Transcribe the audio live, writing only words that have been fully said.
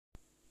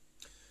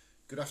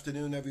Good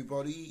afternoon,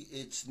 everybody.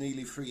 It's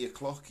nearly 3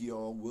 o'clock.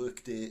 Your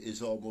workday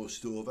is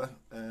almost over.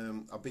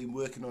 I've been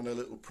working on a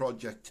little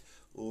project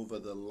over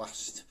the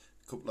last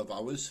couple of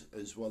hours,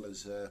 as well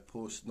as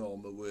posting all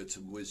my words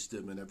and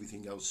wisdom and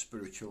everything else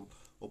spiritual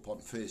up on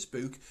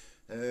Facebook.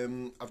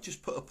 I've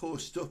just put a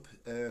post up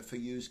for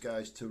you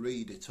guys to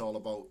read. It's all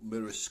about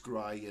mirror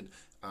scrying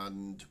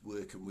and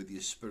working with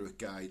your spirit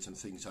guides and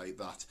things like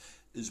that,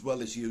 as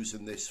well as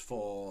using this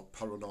for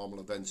paranormal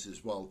events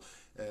as well.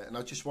 And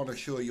I just want to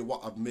show you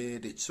what I've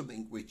made. It's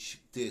something which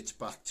dates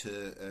back to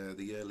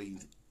the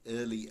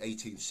early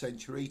 18th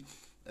century.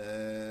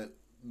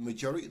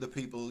 Majority of the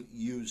people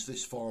use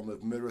this form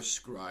of mirror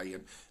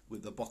scrying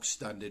with the box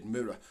standard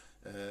mirror,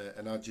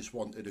 and I just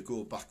wanted to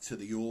go back to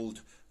the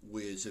old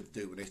ways of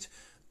doing it.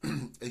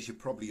 As you're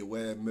probably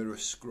aware, mirror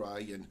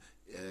scrying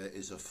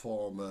is a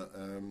form of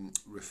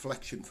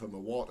reflection from a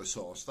water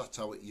source. That's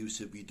how it used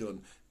to be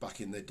done back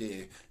in the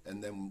day.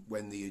 And then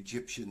when the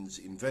Egyptians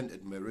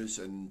invented mirrors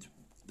and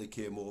they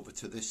came over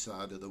to this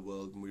side of the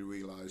world, and we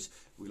realised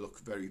we look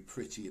very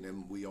pretty in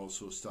them, we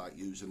also start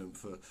using them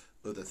for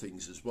other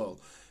things as well.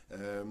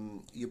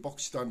 Your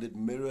box standard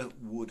mirror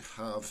would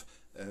have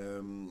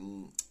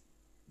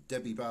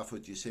Debbie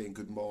Barfoot, you're saying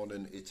good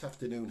morning. It's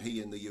afternoon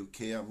here in the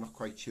UK. I'm not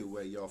quite sure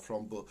where you're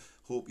from, but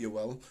hope you're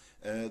well.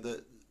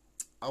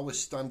 Our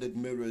standard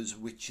mirrors,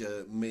 which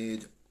are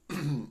made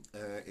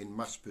in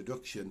mass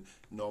production,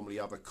 normally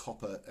have a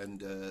copper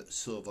and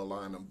silver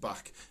line and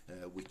back,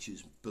 which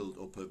is built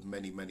up of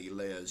many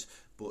layers.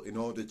 But in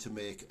order to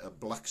make a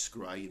black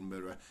scrying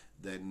mirror,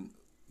 then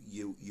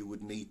you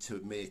would need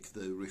to make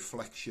the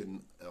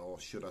reflection, or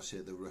should I say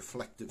the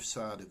reflective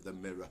side of the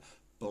mirror,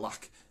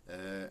 black.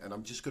 And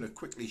I'm just going to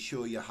quickly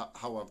show you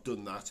how I've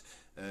done that.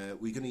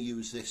 We're going to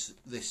use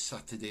this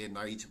Saturday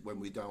night when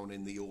we're down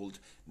in the old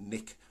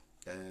Nick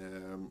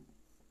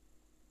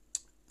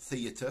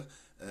theatre.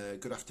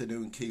 Good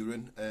afternoon,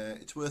 Kieran.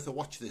 It's worth a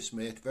watch, this,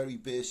 mate. Very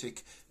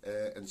basic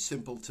and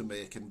simple to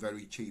make, and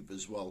very cheap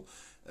as well.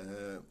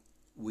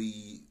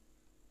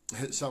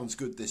 It sounds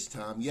good this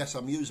time. Yes,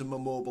 I'm using my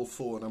mobile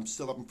phone. I'm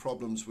still having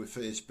problems with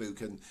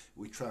Facebook, and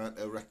we're trying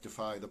to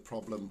rectify the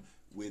problem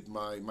with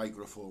my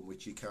microphone,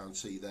 which you can't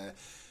see there.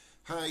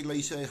 Hi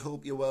Lisa,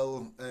 hope you're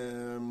well.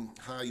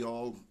 Hi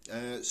all.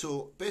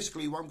 So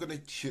basically what I'm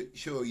going to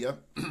show you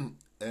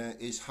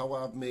is how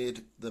I've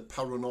made the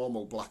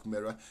paranormal black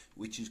mirror,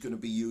 which is going to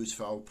be used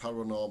for our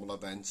paranormal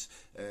events.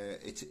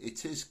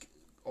 It is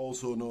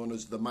also known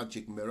as the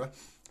magic mirror.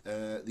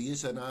 There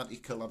is an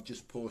article I've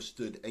just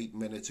posted 8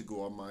 minutes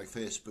ago on my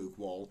Facebook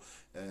wall,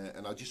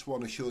 and I just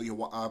want to show you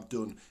what I've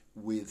done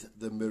with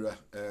the mirror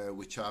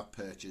which I've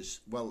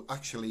purchased. Well,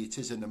 actually it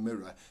isn't a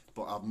mirror,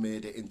 but I've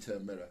made it into a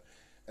mirror.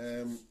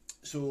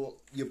 So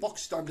your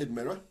box standard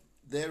mirror,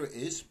 there it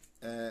is,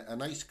 a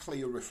nice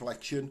clear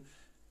reflection.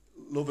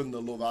 Loving the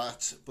love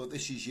art, but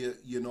this is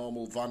your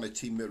normal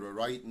vanity mirror,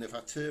 right? And if I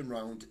turn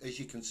round, as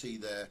you can see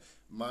there,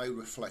 my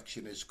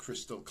reflection is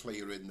crystal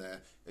clear in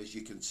there. As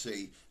you can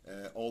see,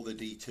 all the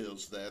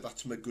details there.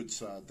 That's my good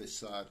side, this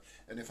side.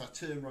 And if I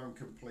turn round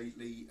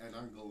completely and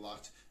angle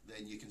that,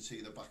 then you can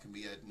see the back of my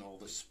head and all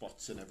the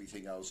spots and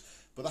everything else.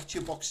 But that's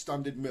your box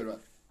standard mirror.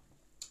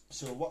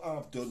 So what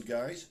I've done,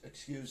 guys,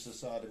 excuse the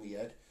side of my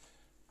head,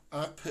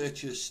 I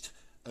purchased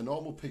a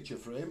normal picture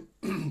frame.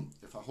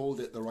 If I hold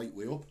it the right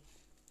way up,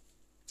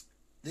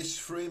 this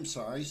frame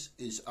size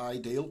is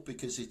ideal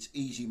because it's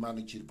easy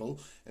manageable,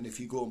 and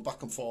if you're going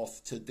back and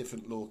forth to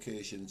different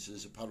locations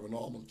as a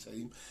paranormal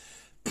team,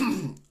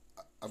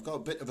 I've got a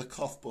bit of a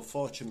cough, but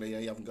fortunately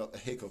I haven't got the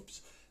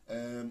hiccups.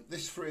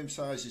 This frame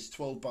size is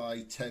 12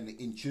 by 10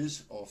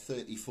 inches or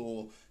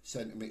 34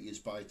 centimeters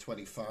by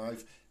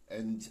 25,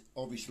 and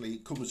obviously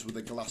it comes with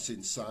a glass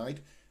inside.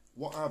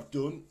 What I've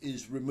done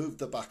is removed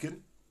the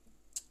backing,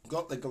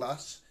 got the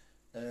glass,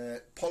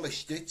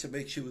 polished it to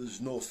make sure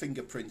there's no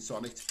fingerprints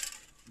on it.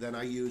 Then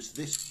I use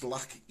this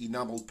black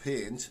enamel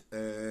paint,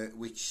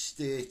 which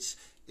states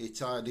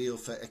it's ideal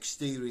for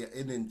exterior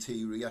and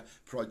interior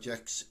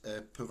projects,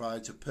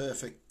 provides a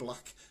perfect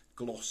black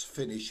gloss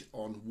finish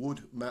on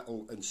wood,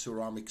 metal and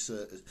ceramic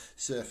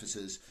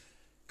surfaces.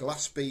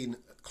 Glass being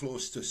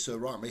close to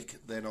ceramic,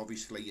 then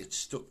obviously it's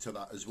stuck to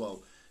that as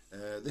well.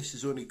 This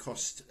has only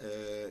cost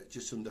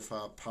just under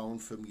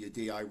 £5 from your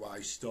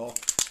DIY store.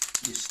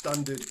 Your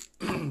standard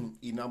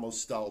enamel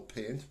style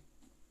paint.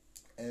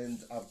 And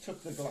I've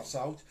took the glass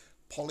out,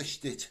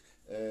 polished it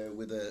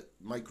with a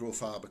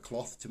microfiber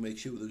cloth to make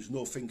sure there's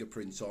no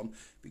fingerprints on,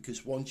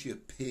 because once you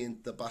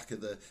paint the back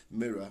of the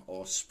mirror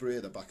or spray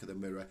the back of the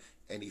mirror,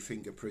 any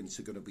fingerprints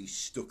are going to be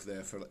stuck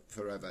there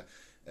forever.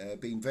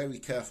 Being very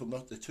careful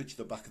not to touch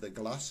the back of the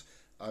glass.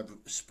 I've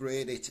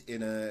sprayed it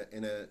in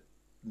a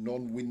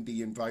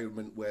non-windy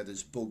environment where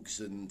there's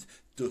bugs and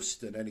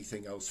dust and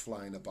anything else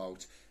flying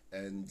about,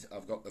 and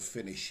I've got the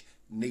finish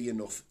near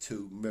enough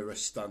to mirror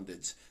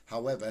standards.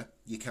 However,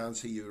 you can't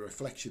see your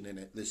reflection in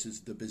it. This is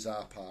the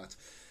bizarre part.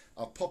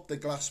 I'll pop the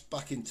glass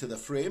back into the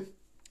frame,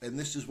 and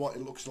this is what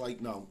it looks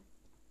like now.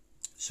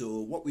 So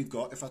what we've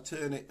got, if I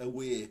turn it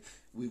away,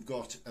 we've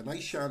got a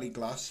nice shiny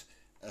glass,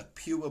 a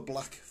pure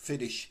black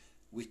finish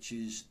which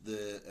is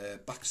the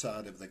back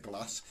side of the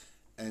glass.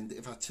 And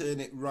if I turn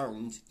it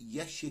round,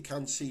 yes, you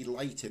can see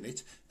light in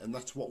it, and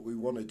that's what we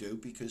want to do,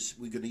 because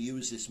we're going to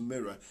use this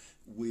mirror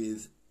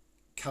with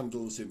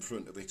candles in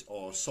front of it,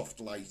 or soft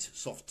light,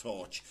 soft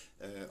torch.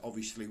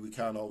 Obviously we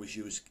can't always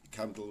use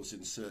candles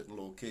in certain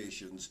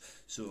locations,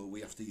 so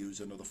we have to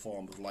use another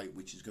form of light,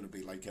 which is going to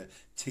be like a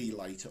tea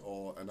light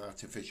or an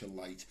artificial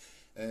light.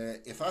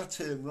 If I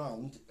turn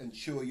round and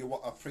show you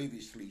what I've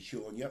previously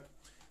shown you,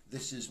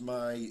 this is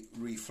my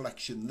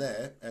reflection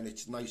there, and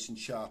it's nice and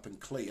sharp and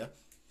clear.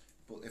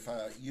 But if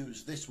I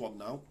use this one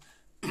now,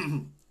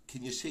 can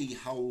you see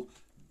how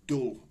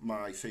dull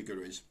my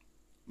figure is?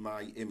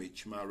 My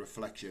image, my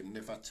reflection. And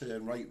if I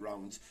turn right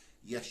round,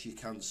 yes, you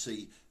can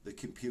see the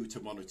computer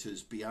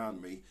monitors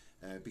behind me,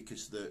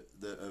 because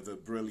they're of a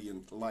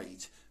brilliant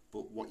light,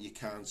 but what you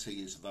can't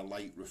see is the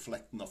light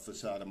reflecting off the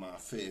side of my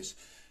face.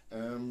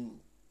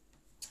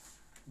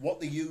 What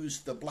they use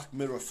the black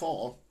mirror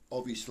for,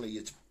 obviously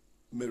it's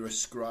mirror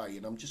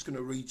scrying. I'm just going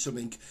to read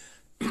something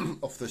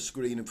off the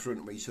screen in front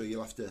of me, so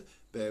you'll have to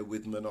bear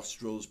with my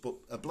nostrils. But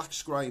a black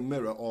scrying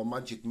mirror, or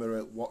magic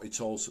mirror, what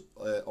it's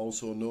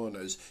also known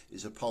as,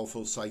 is a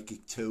powerful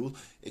psychic tool.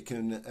 It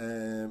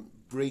can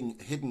bring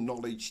hidden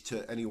knowledge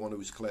to anyone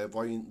who's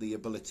clairvoyant, the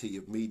ability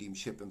of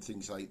mediumship and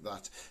things like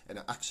that, and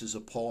it acts as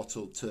a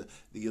portal to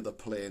the other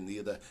plane,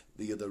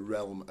 the other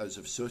realm as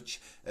of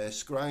such.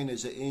 Scrying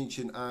is an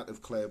ancient art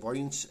of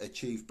clairvoyance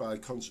achieved by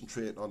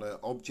concentrating on an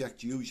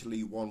object,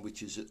 usually one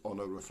which is on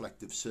a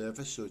reflective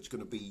surface, so it's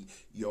going to be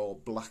your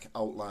black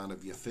outline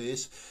of your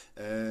face,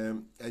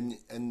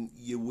 and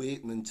you're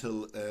waiting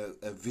until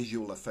a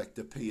visual effect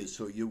appears,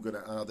 so you're going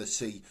to either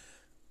see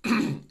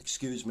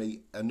excuse me,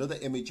 another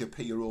image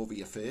appear over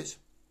your face.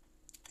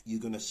 You're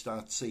going to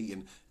start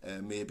seeing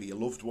maybe a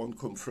loved one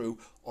come through,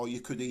 or you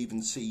could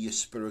even see your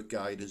spirit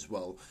guide as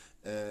well.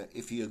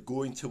 If you're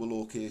going to a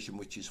location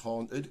which is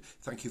haunted,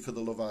 thank you for the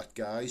love art,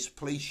 guys.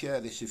 Please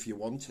share this if you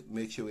want.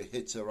 Make sure it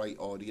hits the right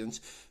audience.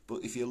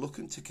 But if you're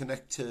looking to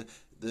connect to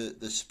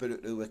the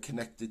spirit who are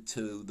connected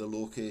to the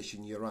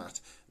location you're at,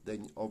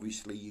 then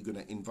obviously you're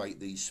going to invite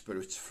these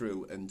spirits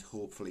through and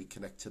hopefully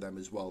connect to them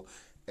as well.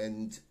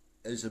 And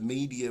as a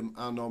medium,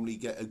 I normally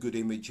get a good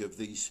image of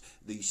these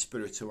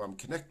spirits who I'm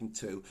connecting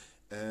to,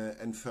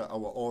 and for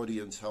our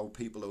audience, our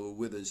people who are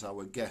with us,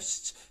 our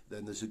guests,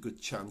 then there's a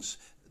good chance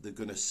they're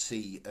going to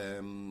see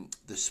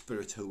the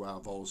spirit who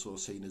I've also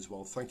seen as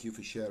well. Thank you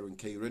for sharing,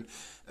 Kieran.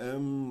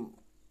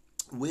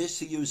 Ways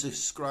to use a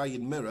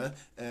scrying mirror,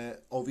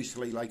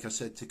 obviously, like I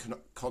said, to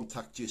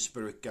contact your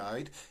spirit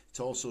guide. It's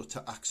also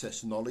to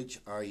access knowledge,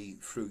 i.e.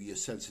 through your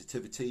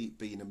sensitivity,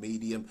 being a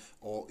medium,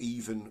 or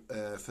even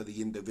for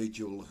the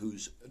individual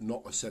who's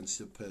not a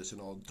sensitive person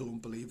or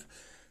don't believe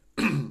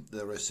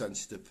they're a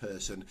sensitive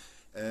person.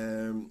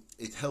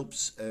 It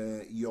helps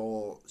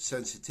your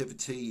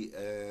sensitivity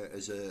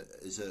as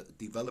a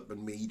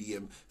development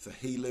medium for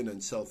healing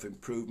and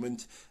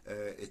self-improvement.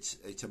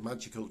 It's a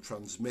magical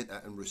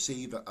transmitter and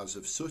receiver as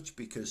of such,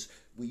 because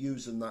we're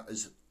using that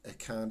as a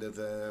kind of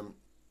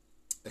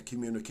a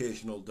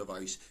communicational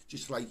device,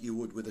 just like you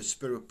would with a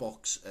spirit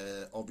box,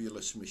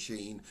 ovulus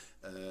machine,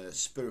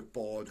 spirit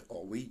board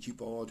or Ouija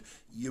board.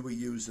 You were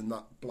using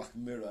that black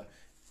mirror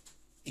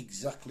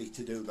exactly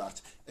to do that.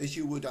 As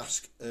you would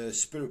ask a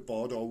spirit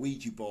board or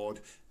Ouija board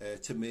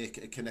to make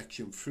a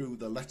connection through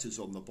the letters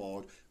on the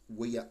board,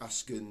 we are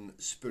asking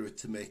spirit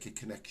to make a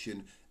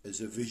connection as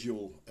a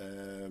visual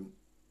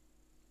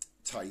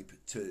type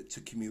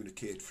to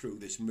communicate through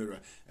this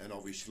mirror. And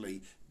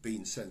obviously,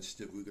 being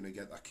sensitive, we're going to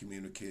get that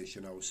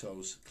communication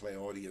ourselves,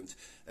 clairaudient.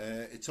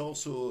 It's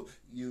also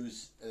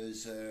used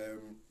as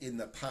in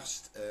the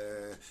past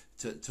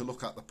to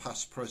look at the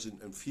past,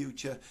 present and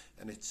future,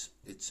 and it's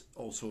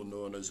also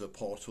known as a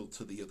portal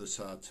to the other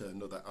side, to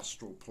another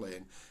astral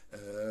plane.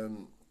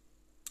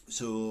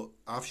 So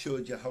I've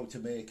showed you how to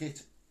make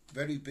it.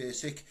 Very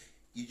basic.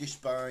 You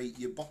just buy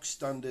your box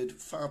standard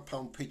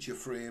 £5 picture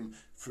frame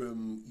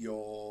from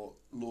your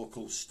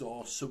local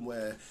store,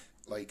 somewhere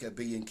like a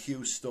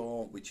B&Q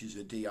store, which is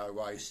a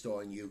DIY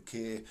store in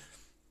UK.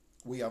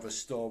 We have a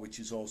store which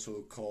is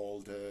also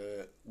called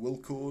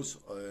Wilco's.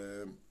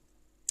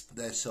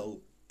 They sell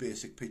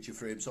basic picture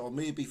frames, or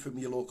maybe from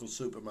your local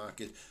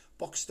supermarket.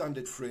 Box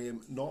standard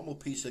frame, normal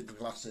piece of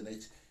glass in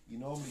it. You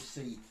normally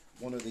see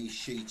one of these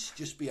sheets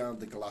just behind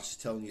the glass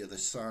telling you the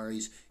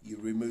size. You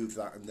remove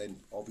that and then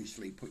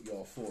obviously put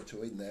your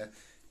photo in there.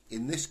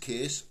 In this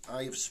case,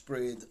 I have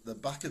sprayed the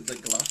back of the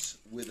glass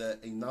with an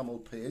enamel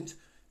paint,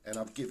 and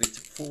I've given it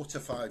 4 to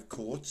 5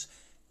 coats,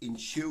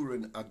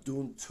 ensuring I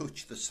don't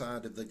touch the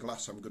side of the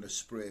glass I'm going to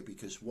spray,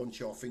 because once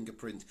your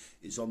fingerprint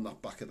is on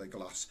that back of the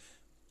glass,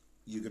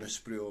 you're going to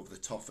spray over the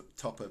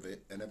top of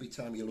it, and every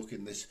time you look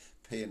in this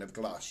pane of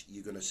glass,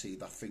 you're going to see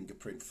that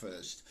fingerprint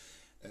first.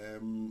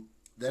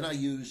 Then I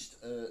used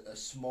a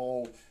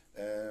small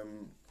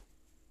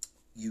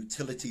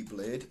utility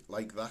blade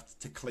like that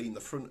to clean the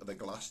front of the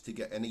glass, to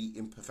get any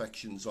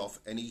imperfections off,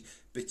 any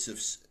bits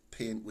of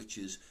paint which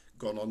has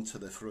gone onto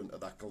the front of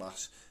that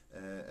glass,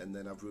 and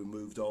then I've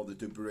removed all the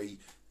debris,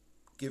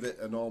 give it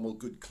a normal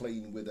good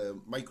clean with a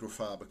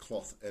microfiber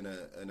cloth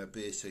and a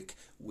basic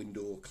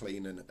window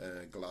cleaning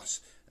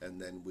glass,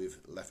 and then we've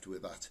left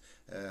with that.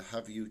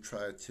 Have you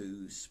tried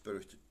to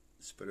spirit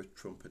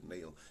trumpet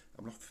Neil?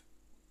 I'm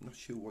not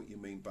sure what you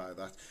mean by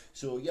that.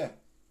 So yeah,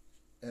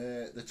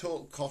 the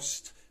total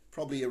cost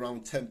probably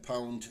around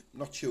 £10.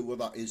 Not sure what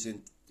that is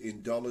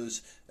in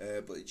dollars,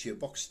 but it's your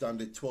box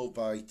standard 12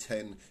 by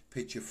 10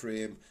 picture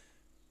frame,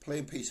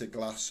 plain piece of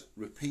glass,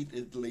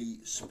 repeatedly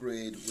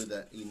sprayed with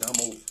an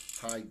enamel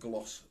high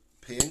gloss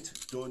paint.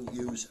 Don't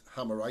use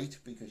hammerite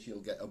because you'll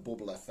get a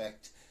bubble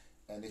effect,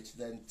 and it's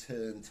then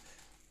turned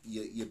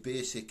your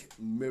basic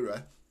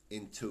mirror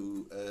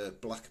into a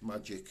black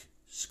magic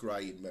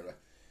scrying mirror.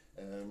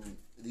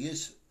 There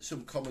is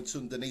some comments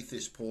underneath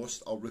this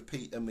post. I'll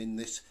repeat them in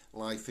this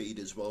live feed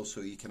as well,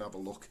 so you can have a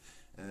look.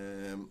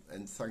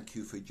 And thank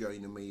you for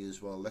joining me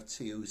as well. Let's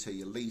see who's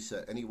here.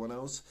 Lisa, anyone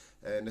else?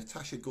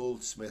 Natasha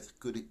Goldsmith,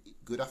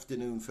 good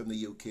afternoon from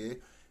the UK.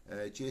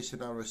 Jason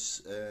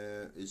Harris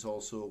is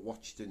also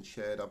watched and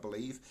shared, I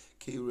believe.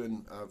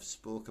 Kieran, I've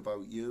spoke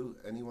about you.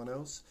 Anyone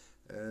else?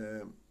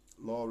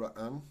 Laura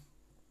Ann,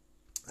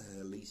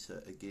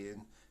 Lisa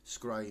again.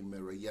 Scrying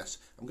mirror, yes.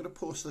 I'm going to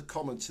post the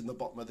comments in the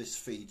bottom of this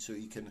feed so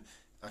you can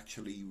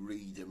actually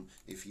read them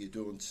if you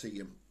don't see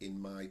them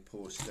in my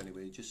post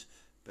anyway. Just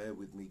bear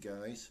with me,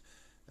 guys.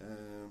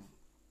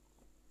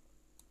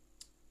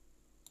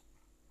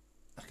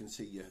 I can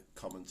see your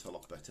comments a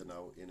lot better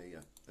now in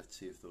here. Let's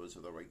see if those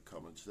are the right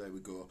comments. There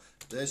we go.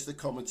 There's the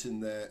comments in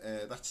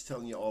there. That's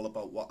telling you all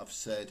about what I've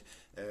said.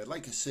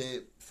 Like I say,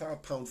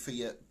 £5 for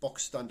your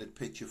box standard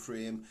picture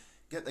frame.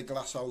 Get the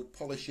glass out,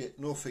 polish it,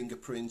 no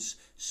fingerprints,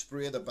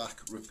 spray the back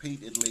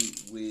repeatedly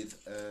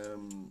with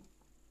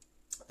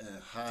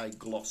high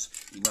gloss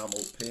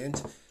enamel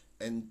paint,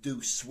 and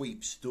do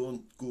sweeps.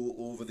 Don't go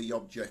over the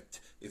object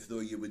if though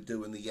you were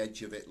doing the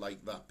edge of it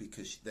like that,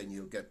 because then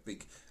you'll get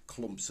big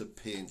clumps of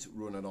paint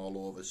running all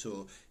over.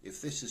 So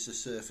if this is the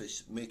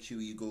surface, make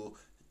sure you go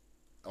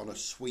on a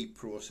sweep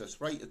process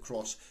right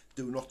across.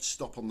 Do not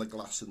stop on the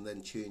glass and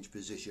then change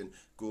position.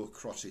 Go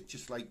across it,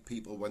 just like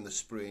people when they're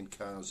spraying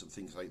cars and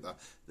things like that,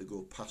 they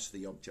go past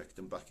the object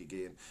and back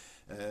again.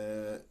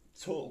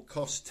 Total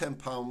cost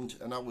 £10,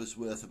 an hour's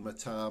worth of my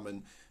time,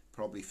 and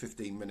probably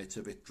 15 minutes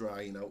of it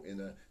drying out in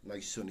a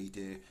nice sunny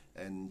day.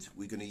 And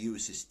we're going to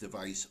use this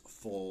device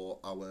for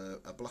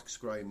a black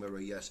scrying mirror.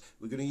 Yes,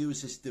 we're going to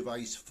use this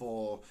device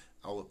for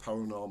our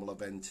paranormal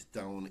event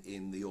down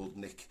in the Old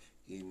Nick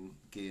in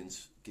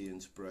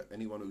Gainsborough.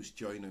 Anyone who's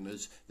joining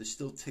us, there's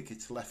still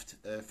tickets left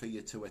for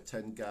you to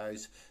attend,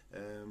 guys.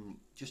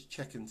 Just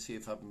check and see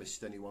if I've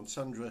missed anyone.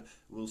 Sandra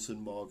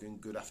Wilson Morgan,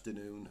 good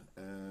afternoon.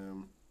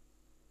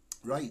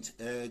 Right,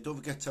 don't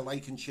forget to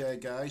like and share,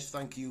 guys.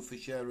 Thank you for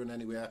sharing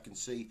anyway. I can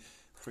see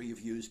 3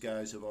 of you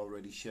guys have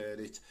already shared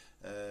it.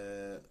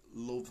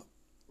 Love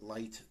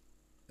Light,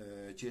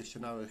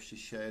 Jason Harris has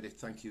shared it.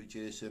 Thank you,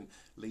 Jason.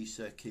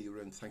 Lisa,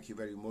 Kieran, thank you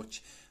very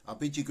much. I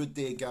bid you good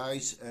day,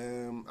 guys.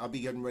 I'll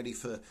be getting ready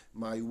for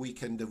my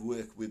weekend of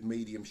work with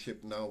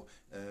mediumship now,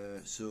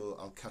 so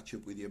I'll catch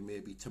up with you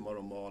maybe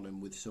tomorrow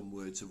morning with some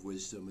words of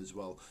wisdom as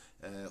well.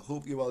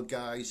 Hope you well,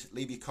 guys.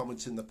 Leave your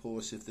comments in the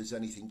post if there's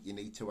anything you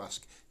need to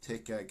ask.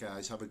 Take care,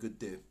 guys. Have a good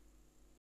day.